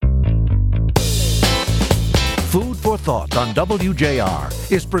for Thought on WJR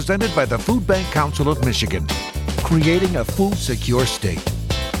is presented by the Food Bank Council of Michigan, creating a food-secure state.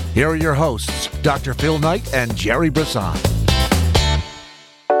 Here are your hosts, Dr. Phil Knight and Jerry Brisson.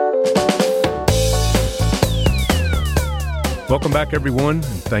 Welcome back, everyone,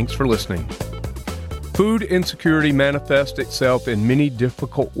 and thanks for listening. Food insecurity manifests itself in many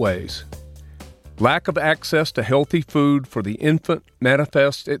difficult ways. Lack of access to healthy food for the infant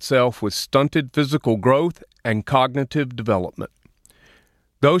manifests itself with stunted physical growth and cognitive development.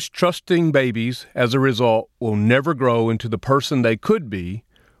 Those trusting babies, as a result, will never grow into the person they could be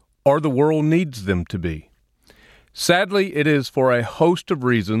or the world needs them to be. Sadly, it is for a host of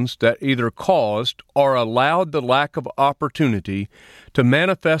reasons that either caused or allowed the lack of opportunity to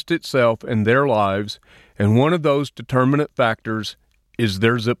manifest itself in their lives, and one of those determinant factors is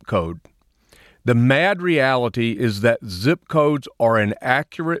their zip code. The mad reality is that zip codes are an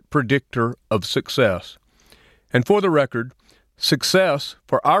accurate predictor of success. And for the record, success,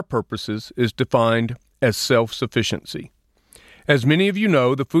 for our purposes, is defined as self-sufficiency. As many of you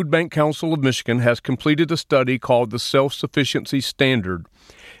know, the Food Bank Council of Michigan has completed a study called the Self-Sufficiency Standard,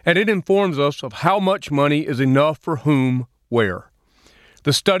 and it informs us of how much money is enough for whom, where.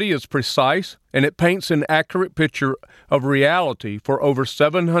 The study is precise, and it paints an accurate picture of reality for over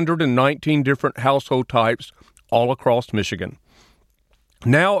 719 different household types all across Michigan.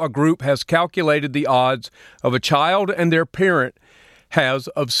 Now a group has calculated the odds of a child and their parent has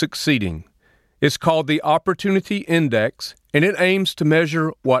of succeeding. It's called the Opportunity Index, and it aims to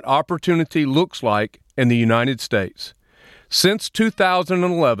measure what opportunity looks like in the United States. Since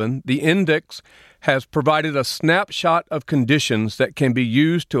 2011, the index has provided a snapshot of conditions that can be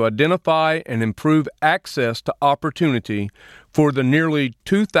used to identify and improve access to opportunity for the nearly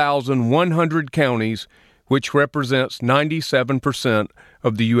 2,100 counties, which represents 97%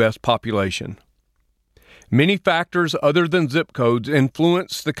 of the U.S. population. Many factors other than zip codes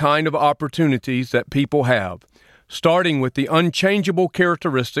influence the kind of opportunities that people have, starting with the unchangeable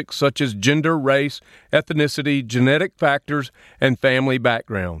characteristics such as gender, race, ethnicity, genetic factors, and family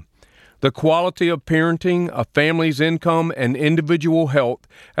background. The quality of parenting, a family's income and individual health,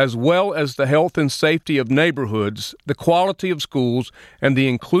 as well as the health and safety of neighborhoods, the quality of schools, and the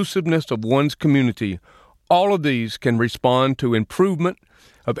inclusiveness of one's community. All of these can respond to improvement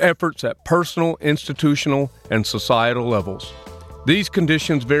of efforts at personal, institutional, and societal levels. These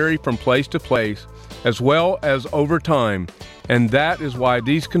conditions vary from place to place, as well as over time, and that is why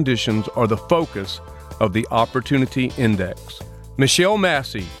these conditions are the focus of the Opportunity Index. Michelle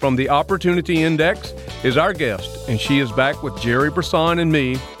Massey from the Opportunity Index is our guest, and she is back with Jerry Brisson and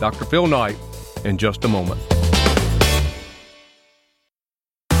me, Dr. Phil Knight, in just a moment.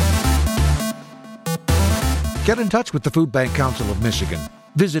 Get in touch with the Food Bank Council of Michigan.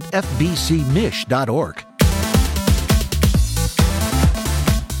 Visit fbcmich.org.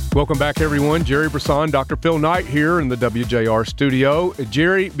 Welcome back, everyone. Jerry Brisson, Dr. Phil Knight here in the WJR studio.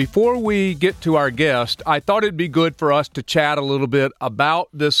 Jerry, before we get to our guest, I thought it'd be good for us to chat a little bit about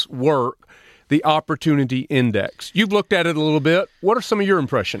this work, the Opportunity Index. You've looked at it a little bit. What are some of your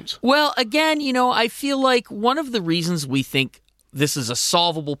impressions? Well, again, I feel like one of the reasons we think this is a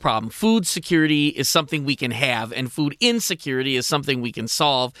solvable problem. Food security is something we can have, and food insecurity is something we can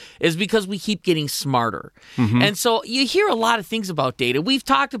solve, is because we keep getting smarter. Mm-hmm. And so you hear a lot of things about data. We've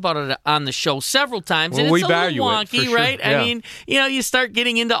talked about it on the show several times, and it's a little wonky, sure. Right? Yeah. I mean, you start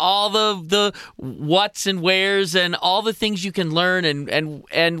getting into all the what's and where's and all the things you can learn,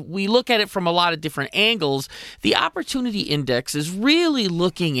 and we look at it from a lot of different angles. The Opportunity Index is really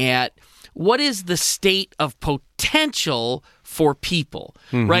looking at what is the state of potential for people,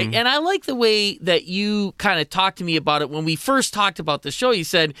 right? And I like the way that you kind of talked to me about it when we first talked about the show. You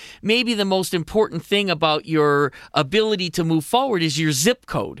said maybe the most important thing about your ability to move forward is your zip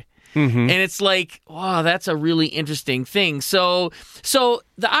code. And it's like, wow, that's a really interesting thing. So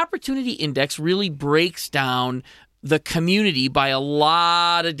the Opportunity Index really breaks down the community by a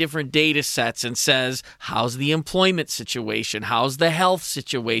lot of different data sets and says, how's the employment situation? How's the health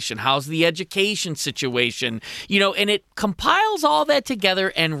situation? How's the education situation? And it compiles all that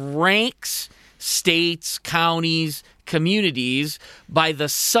together and ranks states, counties, communities by the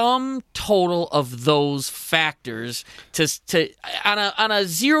sum total of those factors to on a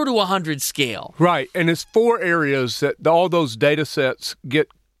 0 to 100 scale. Right. And it's 4 areas that all those data sets get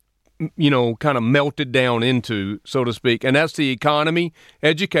kind of melted down into, so to speak. And that's the economy,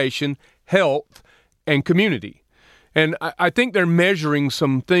 education, health, and community. And I think they're measuring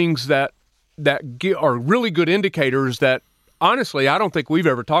some things that are really good indicators that, honestly, I don't think we've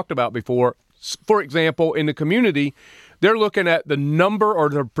ever talked about before. For example, in the community, they're looking at the number or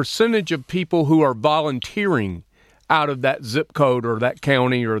the percentage of people who are volunteering out of that zip code or that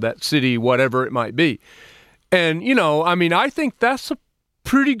county or that city, whatever it might be. And, I think that's a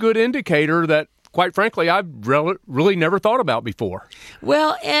pretty good indicator that, quite frankly, I've really never thought about before.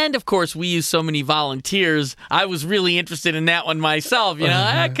 Well, and of course, we use so many volunteers. I was really interested in that one myself. Could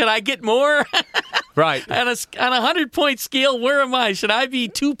I get more? Right. On a 100-point scale, where am I? Should I be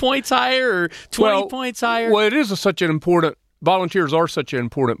 2 points higher or 20 points higher? Well, volunteers are such an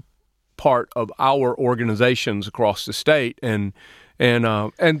important part of our organizations across the state,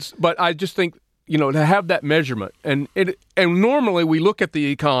 but I just think to have that measurement, and normally we look at the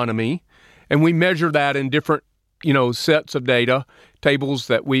economy and we measure that in different sets of data tables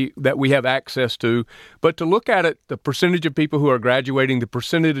that we have access to, but to look at it, the percentage of people who are graduating, the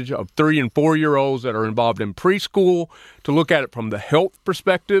percentage of 3 and 4 year olds that are involved in preschool, to look at it from the health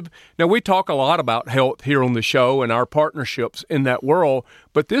perspective. Now, we talk a lot about health here on the show and our partnerships in that world,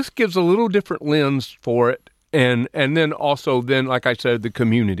 but this gives a little different lens for it, and then also like I said, the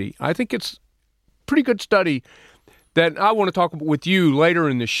community. I think it's a pretty good study that I want to talk with you later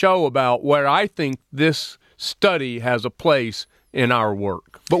in the show about where I think this study has a place in our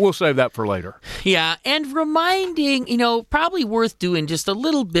work. But we'll save that for later. Yeah, and reminding, probably worth doing just a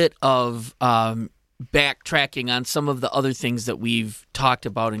little bit of backtracking on some of the other things that we've talked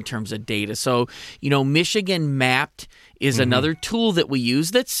about in terms of data. So, Michigan Mapped is another tool that we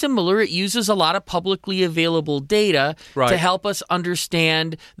use that's similar. It uses a lot of publicly available data to help us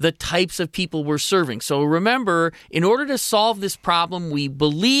understand the types of people we're serving. So remember, in order to solve this problem, we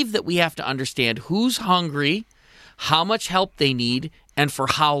believe that we have to understand who's hungry, how much help they need, and for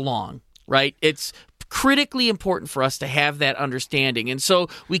how long, right? It's critically important for us to have that understanding. And so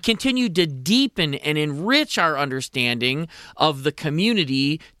we continue to deepen and enrich our understanding of the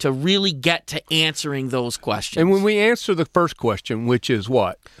community to really get to answering those questions. And when we answer the first question, which is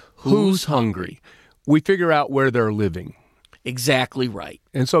what? Who's hungry? We figure out where they're living. Exactly right.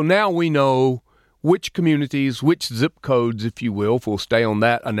 And so now we know which communities, which zip codes, if you will, if we'll stay on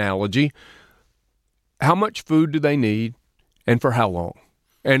that analogy, how much food do they need and for how long?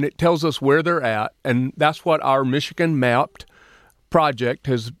 And it tells us where they're at, and that's what our Michigan Mapped project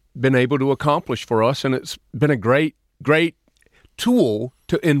has been able to accomplish for us, and it's been a great tool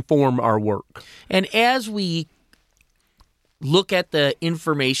to inform our work. And as we look at the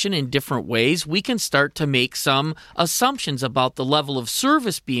information in different ways, we can start to make some assumptions about the level of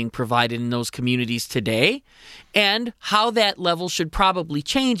service being provided in those communities today and how that level should probably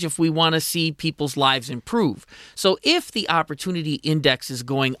change if we want to see people's lives improve. So if the opportunity index is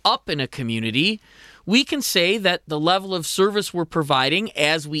going up in a community, we can say that the level of service we're providing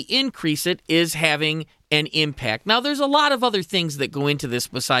as we increase it is having an impact. Now, there's a lot of other things that go into this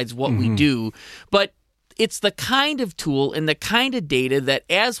besides what we do, but it's the kind of tool and the kind of data that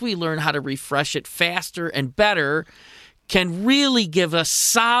as we learn how to refresh it faster and better can really give us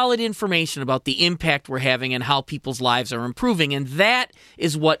solid information about the impact we're having and how people's lives are improving. And that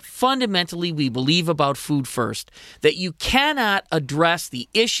is what fundamentally we believe about Food First, that you cannot address the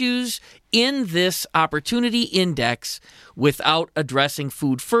issues in this opportunity index without addressing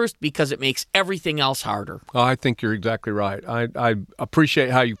food first because it makes everything else harder. I think you're exactly right. I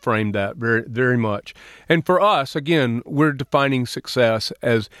appreciate how you framed that very, very much. And for us, again, we're defining success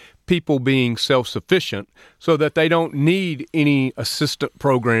as people being self-sufficient so that they don't need any assistant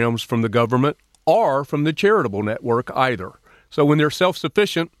programs from the government or from the charitable network either. So when they're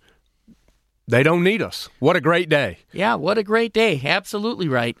self-sufficient, they don't need us. What a great day. Yeah, what a great day. Absolutely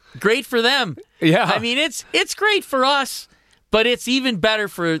right. Great for them. Yeah. I mean, it's great for us, but it's even better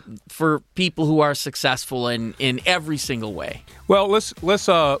for people who are successful in every single way. Well,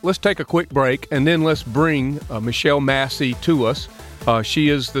 let's take a quick break, and then let's bring Michelle Massey to us. She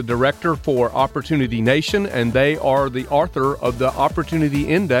is the director for Opportunity Nation, and they are the author of the Opportunity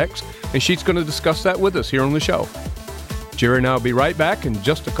Index, and she's going to discuss that with us here on the show. Jerry and I will be right back in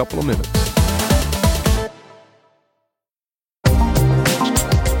just a couple of minutes.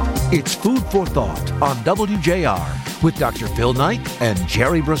 It's Food for Thought on WJR with Dr. Phil Knight and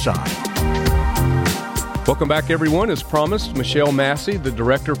Jerry Broussard. Welcome back, everyone. As promised, Michelle Massey, the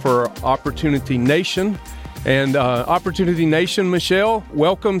director for Opportunity Nation. And Opportunity Nation, Michelle,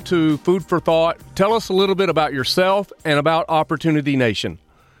 welcome to Food for Thought. Tell us a little bit about yourself and about Opportunity Nation.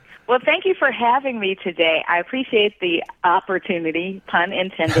 Well, thank you for having me today. I appreciate the opportunity, pun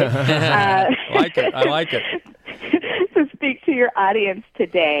intended. I like it. To speak to your audience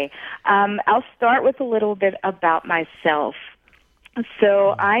today. I'll start with a little bit about myself.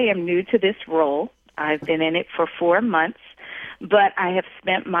 So I am new to this role. I've been in it for 4 months, but I have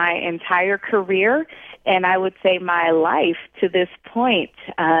spent my entire career and I would say my life to this point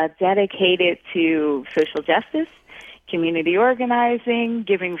dedicated to social justice community organizing,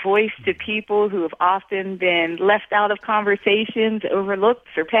 giving voice to people who have often been left out of conversations, overlooked,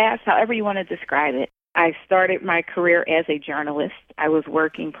 surpassed, however you want to describe it. I started my career as a journalist. I was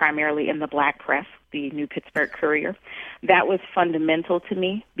working primarily in the black press, the New Pittsburgh Courier. That was fundamental to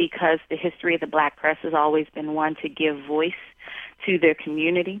me because the history of the black press has always been one to give voice to their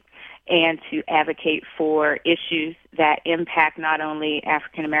community and to advocate for issues that impact not only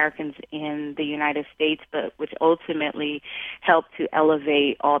African Americans in the United States, but which ultimately help to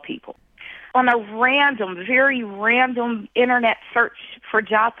elevate all people. On a very random internet search for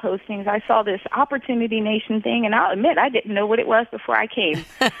job postings, I saw this Opportunity Nation thing, and I'll admit I didn't know what it was before I came.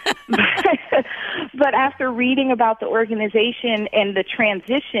 But after reading about the organization and the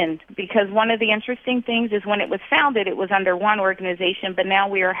transition, because one of the interesting things is when it was founded, it was under one organization, but now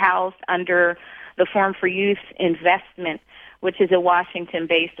we are housed under the Forum for Youth Investment, which is a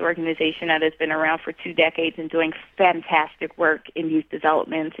Washington-based organization that has been around for 2 decades and doing fantastic work in youth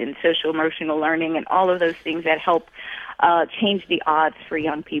development and social-emotional learning and all of those things that help change the odds for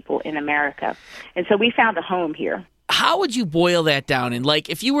young people in America. And so we found a home here. How would you boil that down? And like,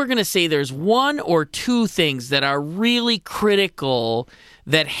 if you were going to say there's one or two things that are really critical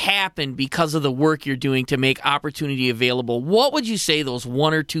that happen because of the work you're doing to make opportunity available, what would you say those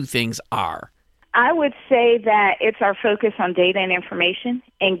one or two things are? I would say that it's our focus on data and information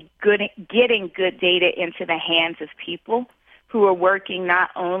and getting good data into the hands of people who are working not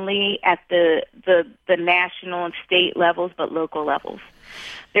only at the national and state levels, but local levels.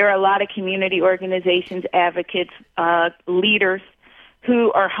 There are a lot of community organizations, advocates, leaders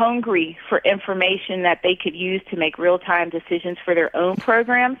who are hungry for information that they could use to make real-time decisions for their own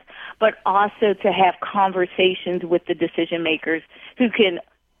programs, but also to have conversations with the decision makers who can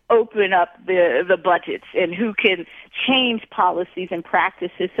open up the budgets and who can change policies and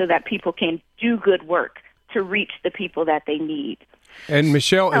practices so that people can do good work to reach the people that they need. And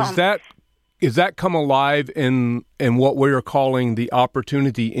Michelle, is that come alive in what we are calling the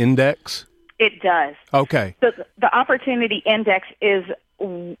Opportunity Index? It does. Okay. So the Opportunity Index is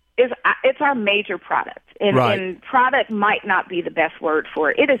it's our major product, and product might not be the best word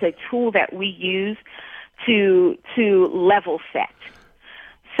for it. It is a tool that we use to level set.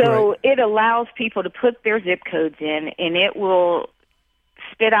 So It allows people to put their zip codes in, and it will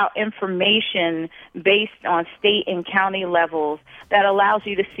spit out information based on state and county levels that allows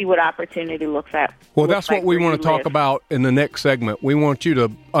you to see what opportunity looks at. Well, that's what we want to talk about in the next segment. We want you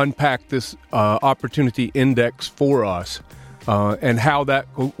to unpack this Opportunity Index for us and how that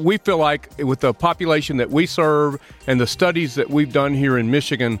we feel like with the population that we serve and the studies that we've done here in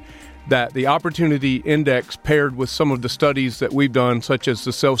Michigan, that the Opportunity Index paired with some of the studies that we've done, such as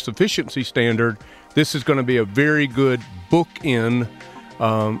the self-sufficiency standard, this is going to be a very good bookend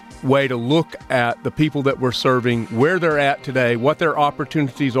way to look at the people that we're serving, where they're at today, what their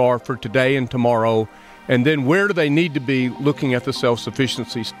opportunities are for today and tomorrow, and then where do they need to be looking at the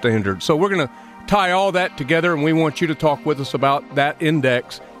self-sufficiency standard. So we're going to tie all that together, and we want you to talk with us about that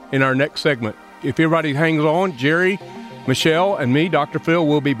index in our next segment. If everybody hangs on, Jerry, Michelle, and me, Dr. Phil,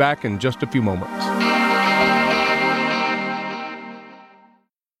 will be back in just a few moments.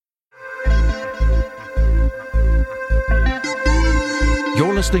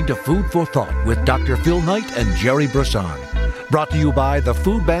 You're listening to Food for Thought with Dr. Phil Knight and Jerry Brisson. Brought to you by the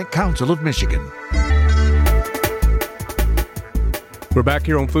Food Bank Council of Michigan. We're back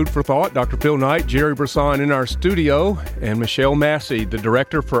here on Food for Thought. Dr. Phil Knight, Jerry Brisson in our studio, and Michelle Massey, the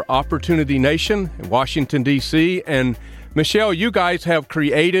Director for Opportunity Nation in Washington, D.C. And Michelle, you guys have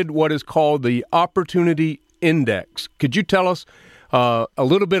created what is called the Opportunity Index. Could you tell us a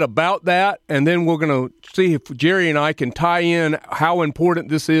little bit about that? And then we're going to see if Jerry and I can tie in how important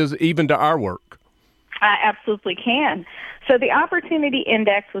this is even to our work. I absolutely can. So the Opportunity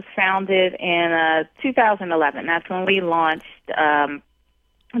Index was founded in 2011. That's when we launched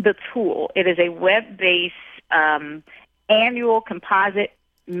the tool. It is a web-based annual composite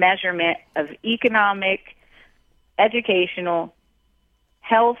measurement of economic, educational,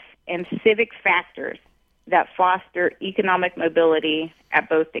 health, and civic factors that foster economic mobility at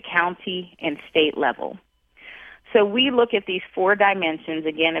both the county and state level. So we look at these 4 dimensions,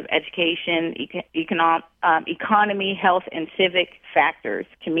 again, of education, economy, health, and civic factors,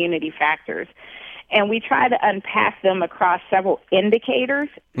 community factors. And we try to unpack them across several indicators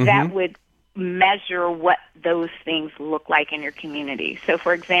that would measure what those things look like in your community. So,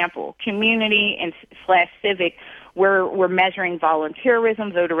 for example, community and /civic, we're measuring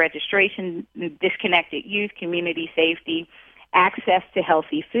volunteerism, voter registration, disconnected youth, community safety, access to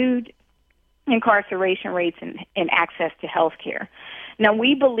healthy food, incarceration rates, and access to health care. Now,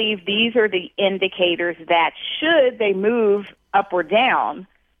 we believe these are the indicators that should they move up or down,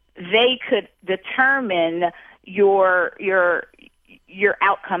 they could determine your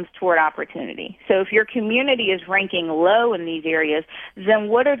outcomes toward opportunity. So if your community is ranking low in these areas, then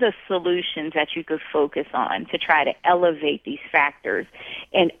what are the solutions that you could focus on to try to elevate these factors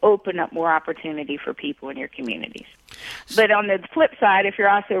and open up more opportunity for people in your communities? But on the flip side, if you're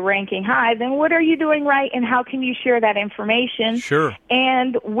also ranking high, then what are you doing right and how can you share that information? Sure.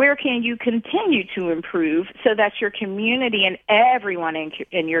 And where can you continue to improve so that your community and everyone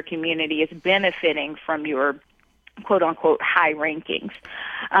in your community is benefiting from your quote-unquote high rankings.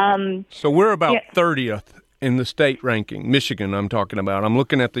 So we're about 30th in the state ranking, Michigan I'm talking about. I'm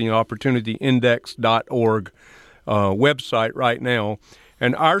looking at the opportunityindex.org website right now,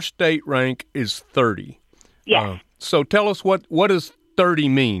 and our state rank is 30. Yes. So tell us what does 30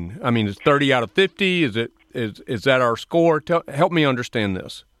 mean? I mean, is 30 out of 50? Is that our score? Help me understand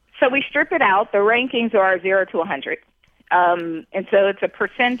this. So we strip it out. The rankings are 0 to 100. And so it's a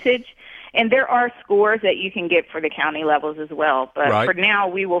percentage. And there are scores that you can get for the county levels as well. But for now,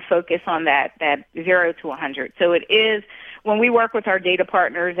 we will focus on that 0 to 100. So it is, when we work with our data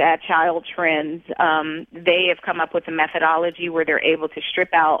partners at Child Trends, they have come up with a methodology where they're able to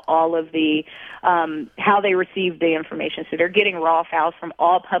strip out all of the, how they receive the information. So they're getting raw files from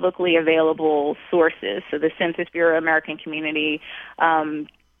all publicly available sources. So the Census Bureau, American Community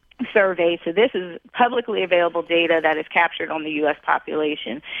Survey. So this is publicly available data that is captured on the U.S.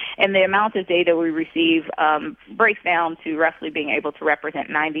 population. And the amount of data we receive breaks down to roughly being able to represent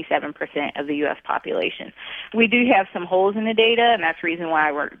 97% of the U.S. population. We do have some holes in the data, and that's the reason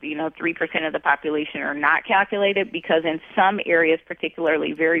why 3% of the population are not calculated, because in some areas,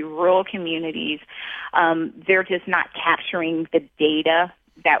 particularly very rural communities, they're just not capturing the data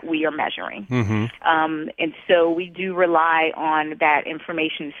that we are measuring. Mm-hmm. And so we do rely on that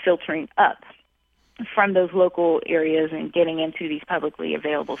information filtering up from those local areas and getting into these publicly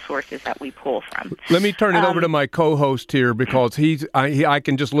available sources that we pull from. Let me turn it over to my co-host here, because I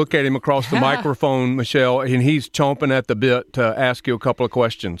can just look at him across the microphone, Michelle, and he's chomping at the bit to ask you a couple of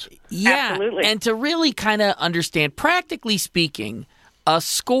questions. Yeah, absolutely. And to really kind of understand, practically speaking, a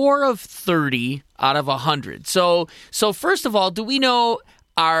score of 30 out of 100. So first of all, do we know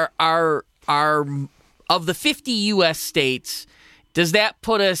our of the 50 U.S. states, does that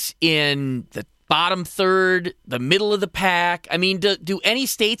put us in the bottom third, the middle of the pack? I mean, do any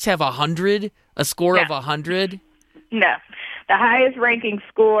states have 100, a score of 100? No. The highest ranking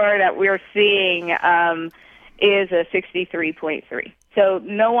score that we're seeing is a 63.3. So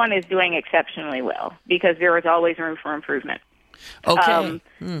no one is doing exceptionally well, because there is always room for improvement. Okay.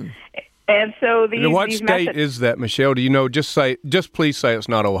 And so what state is that, Michelle? Do you know? Just please say it's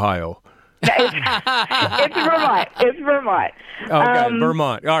not Ohio. It's Vermont. It's Vermont. Okay,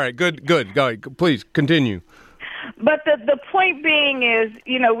 Vermont. All right, good. Go ahead. Please continue. But the point being is,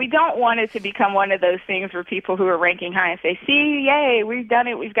 we don't want it to become one of those things where people who are ranking high and say, see, yay, we've done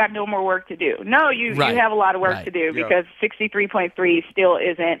it, we've got no more work to do. No, you have a lot of work to do, because 63.3 still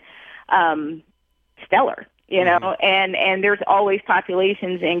isn't stellar. And there's always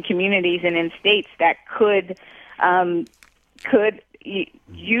populations and communities and in states that could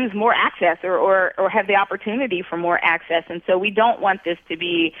use more access or have the opportunity for more access. And so we don't want this to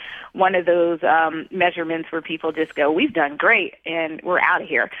be one of those measurements where people just go, we've done great and we're out of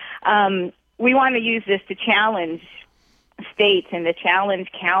here. We want to use this to challenge states and to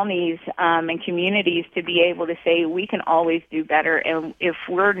challenge counties and communities to be able to say we can always do better. And if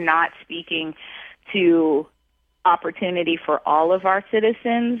we're not speaking to opportunity for all of our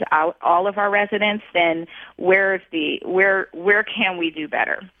citizens, all of our residents, then where can we do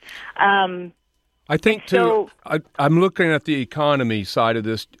better? I think, too, I'm looking at the economy side of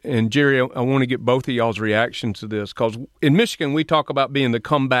this, and Jerry, I want to get both of y'all's reactions to this, because in Michigan, we talk about being the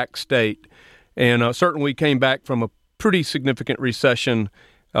comeback state, and certainly we came back from a pretty significant recession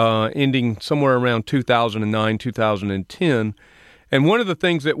ending somewhere around 2009, 2010. And one of the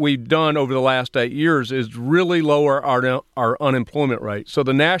things that we've done over the last 8 years is really lower our unemployment rate. So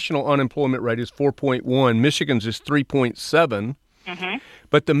the national unemployment rate is 4.1. Michigan's is 3.7. Mm-hmm.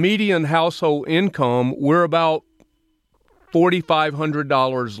 But the median household income, we're about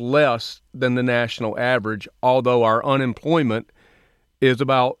 $4,500 less than the national average, although our unemployment is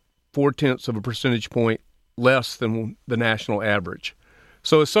about 0.4 of a percentage point less than the national average.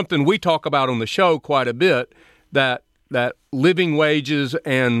 So it's something we talk about on the show quite a bit, that living wages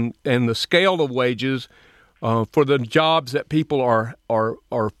and the scale of wages for the jobs that people are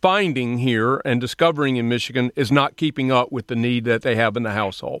finding here and discovering in Michigan is not keeping up with the need that they have in the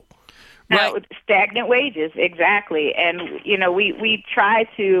household. Right. Stagnant wages, exactly. And, we try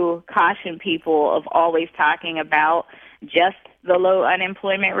to caution people of always talking about just the low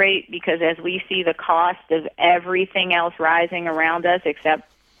unemployment rate, because as we see the cost of everything else rising around us except,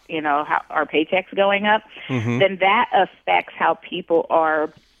 how our paychecks going up, then that affects how people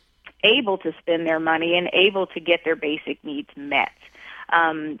are able to spend their money and able to get their basic needs met.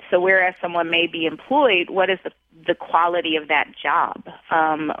 So whereas someone may be employed, what is the quality of that job?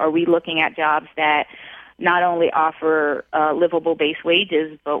 Are we looking at jobs that not only offer livable base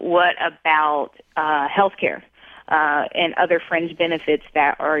wages, but what about health care and other fringe benefits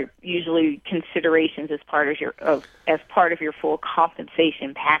that are usually considerations as part of your full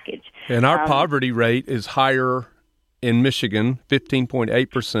compensation package? And our poverty rate is higher in Michigan,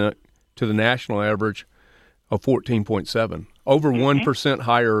 15.8%, to the national average of 14.7%. Over 1%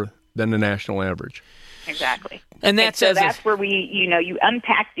 higher than the national average. Exactly. And that's where we, you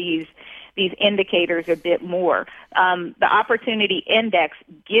unpack these indicators a bit more. The Opportunity Index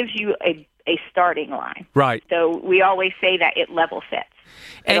gives you a starting line. Right. So we always say that it level sets.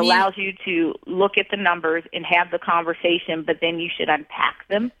 It allows you to look at the numbers and have the conversation, but then you should unpack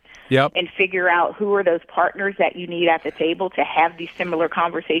them. Yep. And figure out who are those partners that you need at the table to have these similar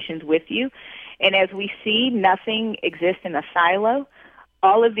conversations with you. And as we see, nothing exists in a silo.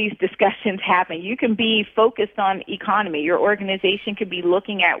 All of these discussions happen. You can be focused on economy. Your organization could be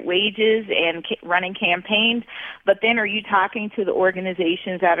looking at wages and running campaigns, but then are you talking to the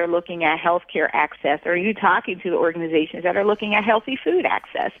organizations that are looking at healthcare access? Are you talking to the organizations that are looking at healthy food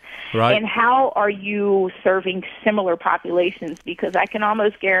access? Right. And how are you serving similar populations? Because I can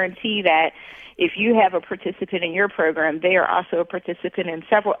almost guarantee that if you have a participant in your program, they are also a participant in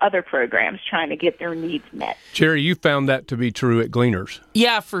several other programs trying to get their needs met. Jerry, you found that to be true at Gleaners.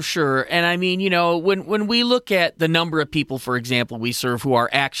 Yeah, for sure. And I mean, when we look at the number of people, for example, we serve who are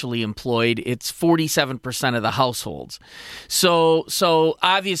actually employed, it's 47% of the households. So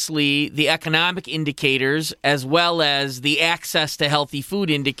obviously the economic indicators as well as the access to healthy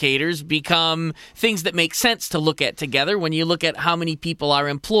food indicators become things that make sense to look at together when you look at how many people are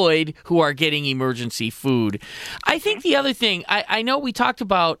employed who are getting emergency food. I think the other thing, I know we talked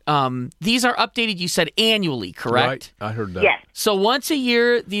about, these are updated, you said annually, correct? Right, I heard that. Yes. So once a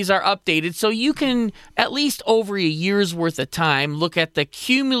year, these are updated. So you can, at least over a year's worth of time, look at the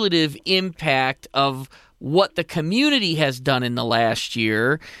cumulative impact of what the community has done in the last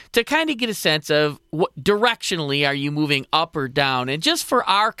year to kind of get a sense of what directionally are you moving up or down. And just for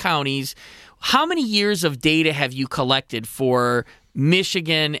our counties, how many years of data have you collected for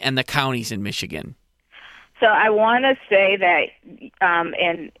Michigan and the counties in Michigan? So I want to say that,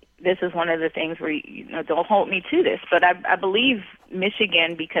 and this is one of the things where, don't hold me to this, but I believe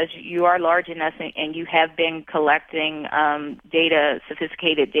Michigan, because you are large enough and you have been collecting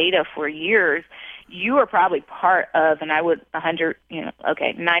sophisticated data for years, you are probably part of, and I would 99%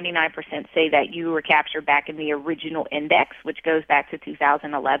 say that you were captured back in the original index, which goes back to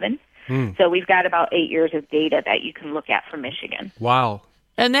 2011. So we've got about 8 years of data that you can look at for Michigan. Wow.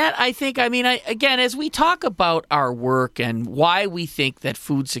 And that, I think, again, as we talk about our work and why we think that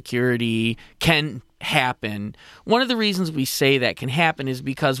food security can happen, one of the reasons we say that can happen is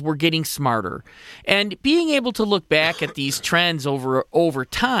because we're getting smarter. And being able to look back at these trends over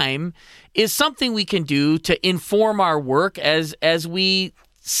time is something we can do to inform our work as we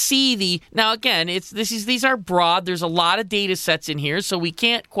see now again, these are broad. There's a lot of data sets in here, so we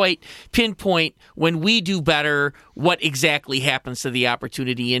can't quite pinpoint when we do better what exactly happens to the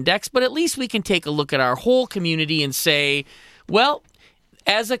Opportunity Index, but at least we can take a look at our whole community and say, well,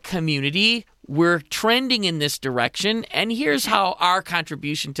 as a community, we're trending in this direction, and here's how our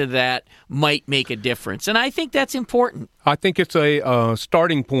contribution to that might make a difference. And I think that's important. I think it's a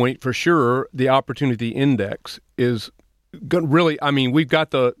starting point for sure. The Opportunity Index is really, we've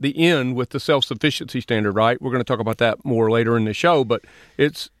got the end with the self-sufficiency standard, right? We're going to talk about that more later in the show, but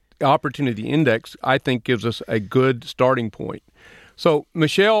it's Opportunity Index, I think, gives us a good starting point. So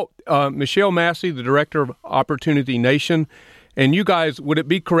Michelle Massey, the director of Opportunity Nation, and you guys, would it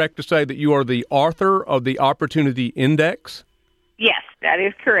be correct to say that you are the author of the Opportunity Index? Yes, that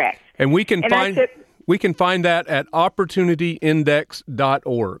is correct. And we can find that at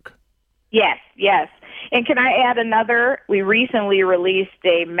opportunityindex.org. Yes. And can I add another? We recently released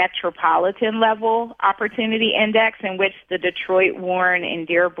a metropolitan level opportunity index in which the Detroit, Warren, and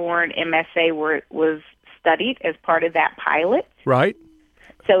Dearborn MSA was studied as part of that pilot. Right.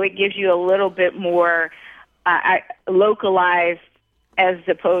 So it gives you a little bit more localized as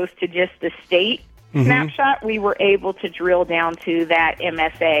opposed to just the state snapshot, we were able to drill down to that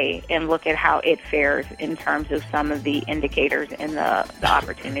MSA and look at how it fares in terms of some of the indicators in the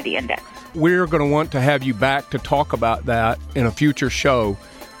Opportunity Index. We're going to want to have you back to talk about that in a future show.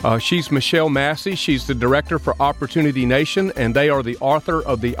 She's Michelle Massey. She's the director for Opportunity Nation, and they are the author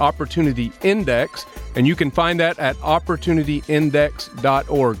of the Opportunity Index, and you can find that at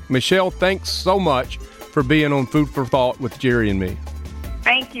opportunityindex.org. Michelle, thanks so much for being on Food for Thought with Jerry and me.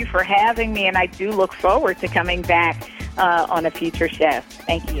 Thank you for having me, and I do look forward to coming back on a future show.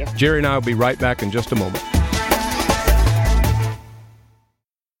 Thank you. Jerry and I will be right back in just a moment.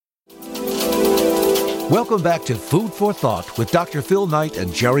 Welcome back to Food for Thought with Dr. Phil Knight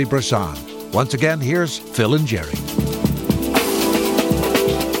and Jerry Brisson. Once again, here's Phil and Jerry.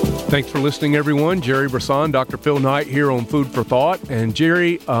 Thanks for listening, everyone. Jerry Brisson, Dr. Phil Knight here on Food for Thought. And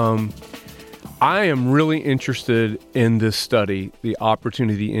Jerry, I am really interested in this study, the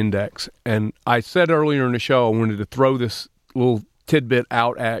Opportunity Index. And I said earlier in the show, I wanted to throw this little tidbit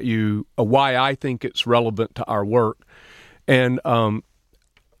out at you, why I think it's relevant to our work. And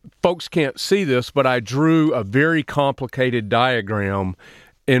folks can't see this, but I drew a very complicated diagram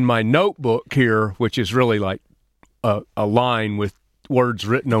in my notebook here, which is really like a line with words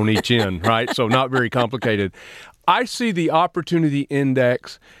written on each end, right? So not very complicated. I see the Opportunity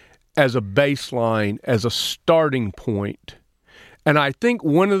Index as a baseline, as a starting point. And I think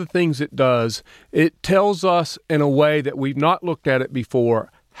one of the things it does, it tells us in a way that we've not looked at it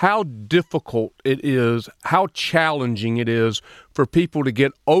before, how difficult it is, how challenging it is for people to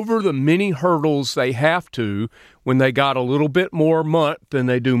get over the many hurdles they have to when they got a little bit more month than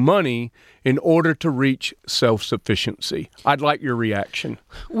they do money in order to reach self-sufficiency. I'd like your reaction.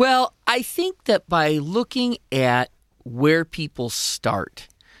 Well, I think that by looking at where people start,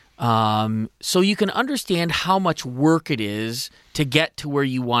 so you can understand how much work it is to get to where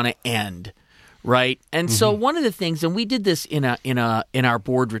you want to end. Right. And so one of the things, and we did this in our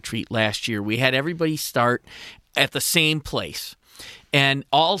board retreat last year, we had everybody start at the same place and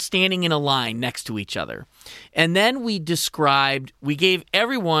all standing in a line next to each other. And then we gave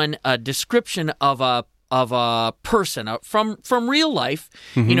everyone a description of a person from real life.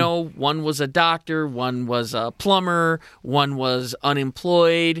 You know, one was a doctor, one was a plumber, one was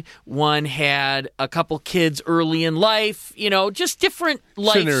unemployed, one had a couple kids early in life, you know, just different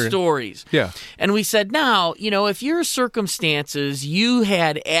life stories. Yeah. And we said, now, you know, if your circumstances, you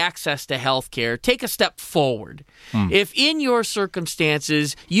had access to health care, take a step forward. If in your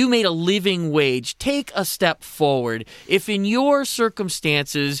circumstances you made a living wage, take a step forward. If in your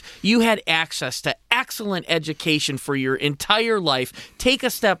circumstances you had access to excellent education for your entire life, take a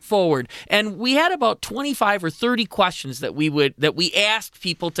step forward. And we had about 25 or 30 questions that we asked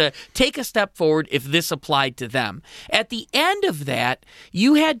people to take a step forward if this applied to them. At the end of that,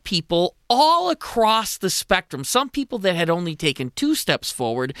 you had people all across the spectrum, some people that had only taken 2 steps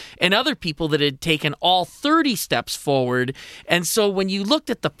forward and other people that had taken all 30 steps forward. And so when you looked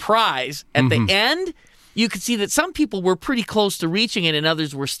at the prize at the end, you could see that some people were pretty close to reaching it and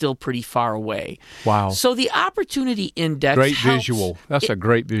others were still pretty far away. Wow. So the Opportunity Index Great helps, visual. That's a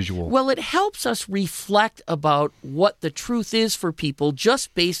great visual. Well, it helps us reflect about what the truth is for people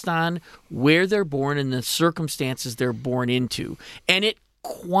just based on where they're born and the circumstances they're born into. And it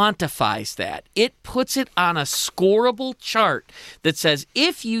quantifies that. It puts it on a scorable chart that says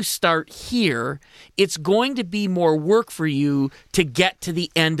if you start here, it's going to be more work for you to get to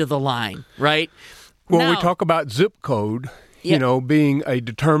the end of the line, right? Well, we talk about zip code, you know, being a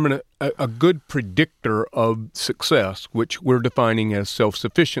determinant, a good predictor of success, which we're defining as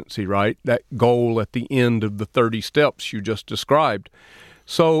self-sufficiency, right? That goal at the end of the 30 steps you just described.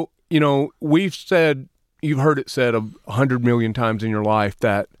 So, you know, we've said, you've heard it said 100 million times in your life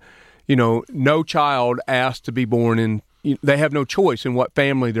that, you know, no child asked to be born in, they have no choice in what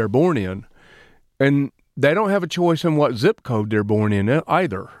family they're born in. And they don't have a choice in what zip code they're born in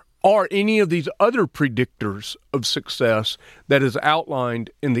either, or any of these other predictors of success that is outlined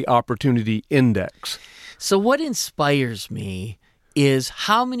in the Opportunity Index. So what inspires me is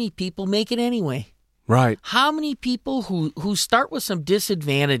how many people make it anyway. Right. How many people who start with some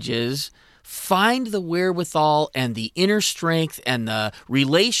disadvantages find the wherewithal and the inner strength and the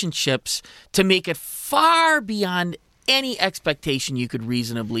relationships to make it far beyond any expectation you could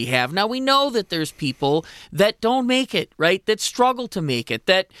reasonably have. Now, we know that there's people that don't make it, right? That struggle to make it,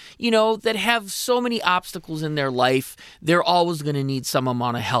 that, you know, that have so many obstacles in their life, they're always going to need some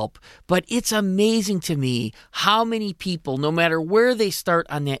amount of help. But it's amazing to me how many people, no matter where they start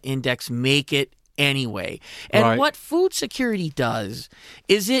on that index, make it anyway. And what food security does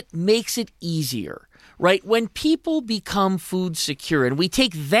is it makes it easier. right? When people become food secure and we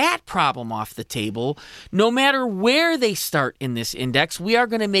take that problem off the table, no matter where they start in this index, we are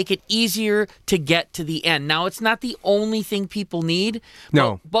going to make it easier to get to the end. Now, it's not the only thing people need,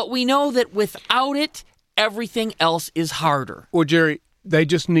 but we know that without it, everything else is harder. Well, Jerry, they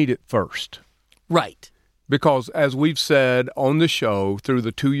just need it first. Right. Because as we've said on the show through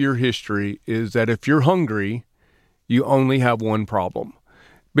the 2-year history is that if you're hungry, you only have one problem.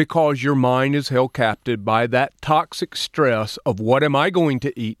 Because your mind is held captive by that toxic stress of what am I going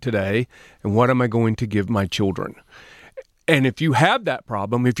to eat today and what am I going to give my children. And if you have that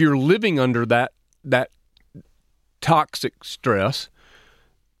problem, if you're living under that toxic stress,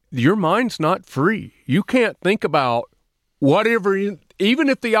 your mind's not free. You can't think about whatever, even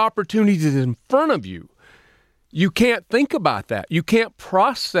if the opportunity is in front of you. You can't think about that. You can't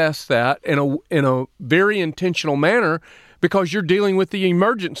process that in a very intentional manner because you're dealing with the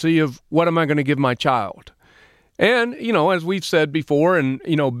emergency of what am I going to give my child? And, as we've said before, and,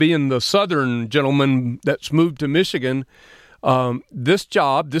 being the Southern gentleman that's moved to Michigan,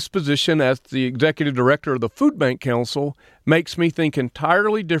 this position as the executive director of the Food Bank Council makes me think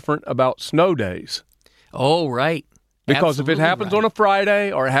entirely different about snow days. Oh, right. Because if it happens on a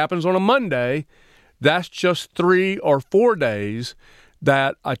Friday or it happens on a Monday, that's just 3 or 4 days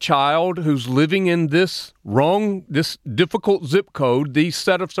that a child who's living in this difficult zip code, these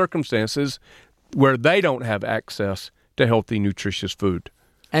set of circumstances where they don't have access to healthy, nutritious food.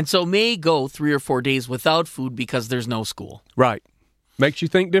 And so may go 3 or 4 days without food because there's no school. Right. Makes you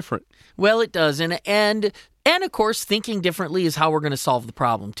think different. Well, it does. And of course, thinking differently is how we're going to solve the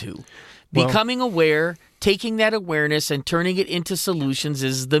problem, too. Becoming aware, taking that awareness and turning it into solutions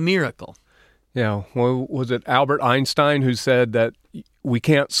is the miracle. Yeah, well, was it Albert Einstein who said that we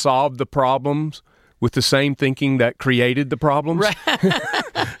can't solve the problems with the same thinking that created the problems? Right.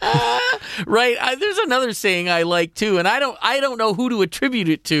 Right. There's another saying I like too, and I don't know who to attribute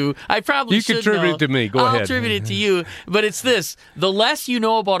it to. I probably you should can attribute know. it to me. Go ahead. I'll attribute it to you. But it's this: the less you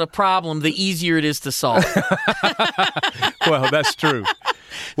know about a problem, the easier it is to solve. Well, that's true.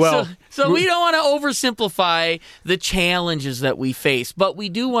 Well, so we don't want to oversimplify the challenges that we face, but we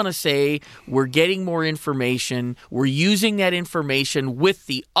do want to say we're getting more information. We're using that information with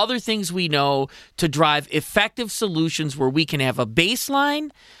the other things we know to drive effective solutions where we can have a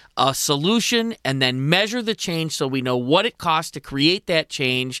baseline, a solution, and then measure the change so we know what it costs to create that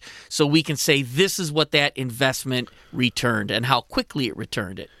change so we can say this is what that investment returned and how quickly it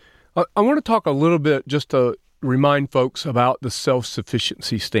returned it. I want to talk a little bit just to remind folks about the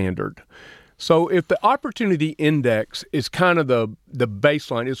self-sufficiency standard. So if the opportunity index is kind of the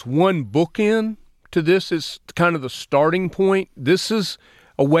baseline, it's one bookend to this, is kind of the starting point. This is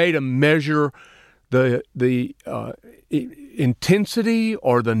a way to measure the intensity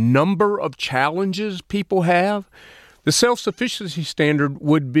or the number of challenges people have. The self-sufficiency standard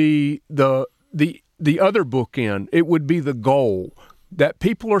would be the other bookend. It would be the goal. That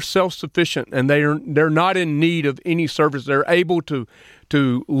people are self-sufficient and they're not in need of any service. They're able to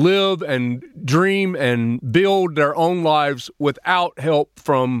live and dream and build their own lives without help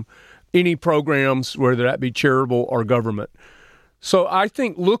from any programs, whether that be charitable or government. So I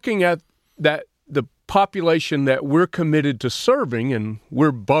think looking at that, the population that we're committed to serving, and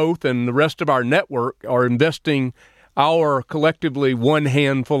we're both and the rest of our network are investing our collectively one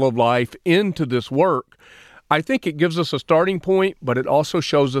handful of life into this work, I think it gives us a starting point, but it also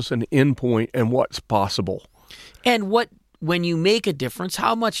shows us an end point and what's possible. And when you make a difference,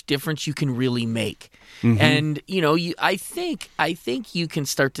 how much difference you can really make. Mm-hmm. And, I think you can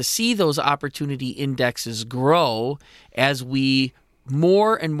start to see those opportunity indexes grow as we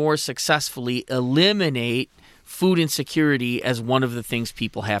more and more successfully eliminate food insecurity as one of the things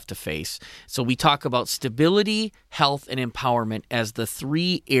people have to face. So we talk about stability, health, and empowerment as the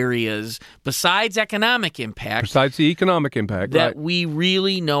 3 areas, besides economic impact. Besides the economic impact, that right. we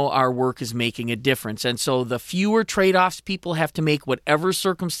really know our work is making a difference. And so the fewer trade-offs people have to make, whatever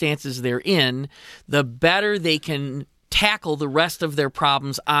circumstances they're in, the better they can tackle the rest of their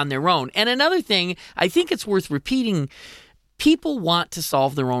problems on their own. And another thing, I think it's worth repeating, people want to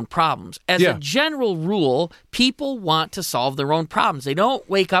solve their own problems. As a general rule, people want to solve their own problems. They don't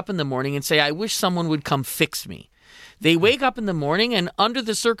wake up in the morning and say, I wish someone would come fix me. They wake up in the morning and under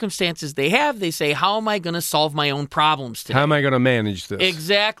the circumstances they have, they say, how am I going to solve my own problems today? How am I going to manage this?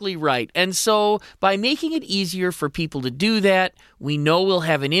 Exactly right. And so by making it easier for people to do that, we know we'll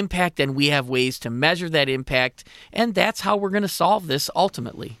have an impact and we have ways to measure that impact. And that's how we're going to solve this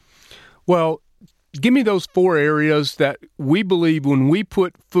ultimately. Well, give me those 4 areas that we believe when we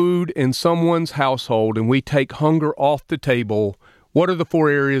put food in someone's household and we take hunger off the table, What are the 4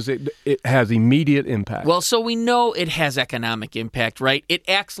 areas it has immediate impact? Well, so we know it has economic impact, right? It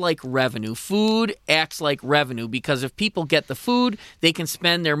acts like revenue. Food acts like revenue because if people get the food, they can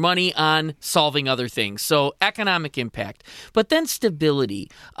spend their money on solving other things. So economic impact. But then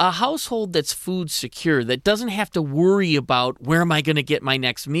stability. A household that's food secure, that doesn't have to worry about where am I going to get my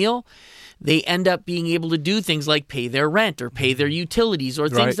next meal, they end up being able to do things like pay their rent or pay their utilities or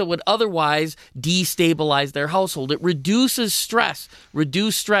things that would otherwise destabilize their household. It reduces stress.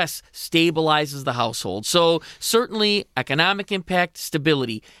 Reduced stress stabilizes the household. So certainly economic impact,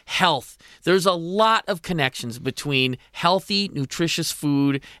 stability, health. There's a lot of connections between healthy, nutritious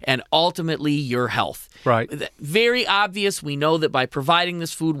food and ultimately your health. Right. Very obvious. We know that by providing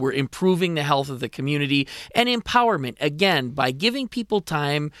this food, we're improving the health of the community. And empowerment, again, by giving people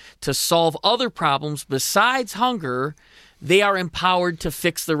time to solve other problems besides hunger, they are empowered to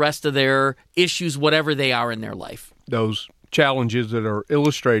fix the rest of their issues, whatever they are in their life. Those challenges that are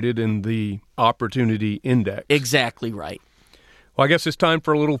illustrated in the Opportunity Index. Exactly right. Well, I guess it's time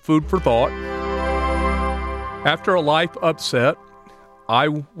for a little food for thought. After a life upset, I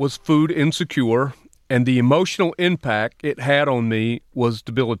was food insecure, and the emotional impact it had on me was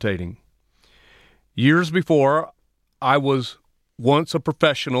debilitating. Years before, I was once a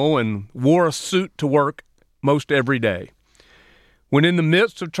professional and wore a suit to work most every day. When in the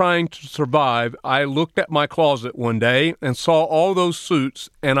midst of trying to survive, I looked at my closet one day and saw all those suits,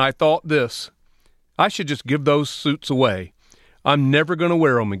 and I thought this: I should just give those suits away. I'm never going to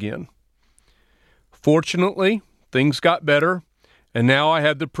wear them again. Fortunately, things got better, and now I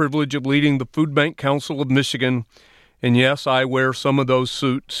have the privilege of leading the Food Bank Council of Michigan, and yes, I wear some of those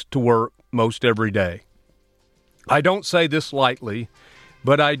suits to work most every day. I don't say this lightly,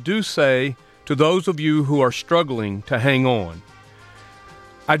 but I do say to those of you who are struggling to hang on,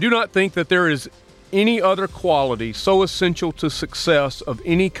 I do not think that there is any other quality so essential to success of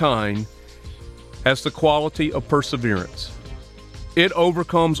any kind as the quality of perseverance. It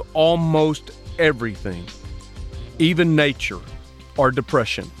overcomes almost everything, even nature or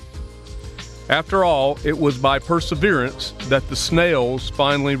depression. After all, it was by perseverance that the snails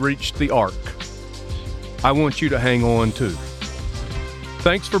finally reached the ark. I want you to hang on too.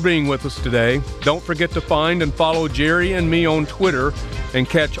 Thanks for being with us today. Don't forget to find and follow Jerry and me on Twitter and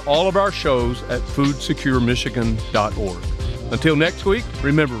catch all of our shows at foodsecuremichigan.org. Until next week,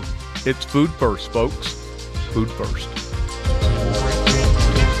 remember, it's food first, folks. Food first.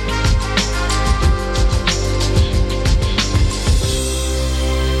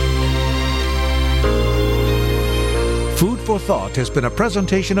 Food for Thought has been a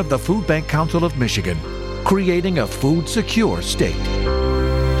presentation of the Food Bank Council of Michigan, creating a food secure state.